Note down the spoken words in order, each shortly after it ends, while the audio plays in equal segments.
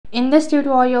In this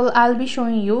tutorial, I'll be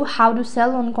showing you how to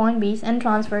sell on Coinbase and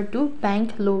transfer to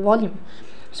bank low volume.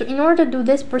 So in order to do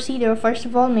this procedure, first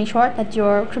of all, make sure that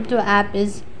your crypto app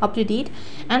is up to date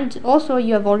and also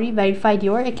you have already verified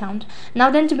your account.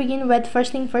 Now then, to begin with,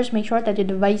 first thing first, make sure that your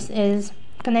device is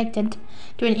connected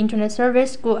to an internet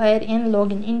service. Go ahead and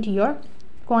log in into your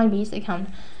Coinbase account.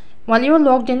 While you're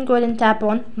logged in, go ahead and tap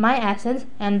on My Assets,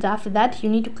 and after that you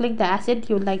need to click the asset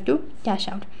you would like to cash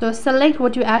out. So select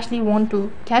what you actually want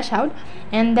to cash out,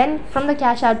 and then from the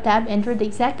cash out tab, enter the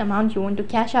exact amount you want to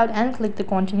cash out and click the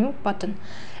continue button.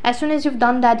 As soon as you've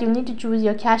done that, you'll need to choose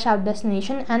your cash out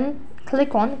destination and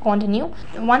click on continue.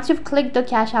 Once you've clicked the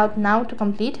cash out now to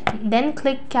complete, then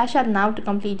click cash out now to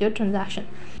complete your transaction.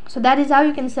 So that is how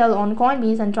you can sell on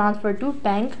Coinbase and transfer to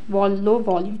bank low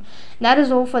volume. That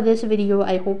is all for this video.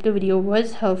 I hope the video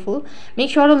was helpful. Make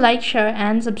sure to like, share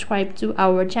and subscribe to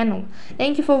our channel.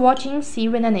 Thank you for watching. See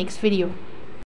you in the next video.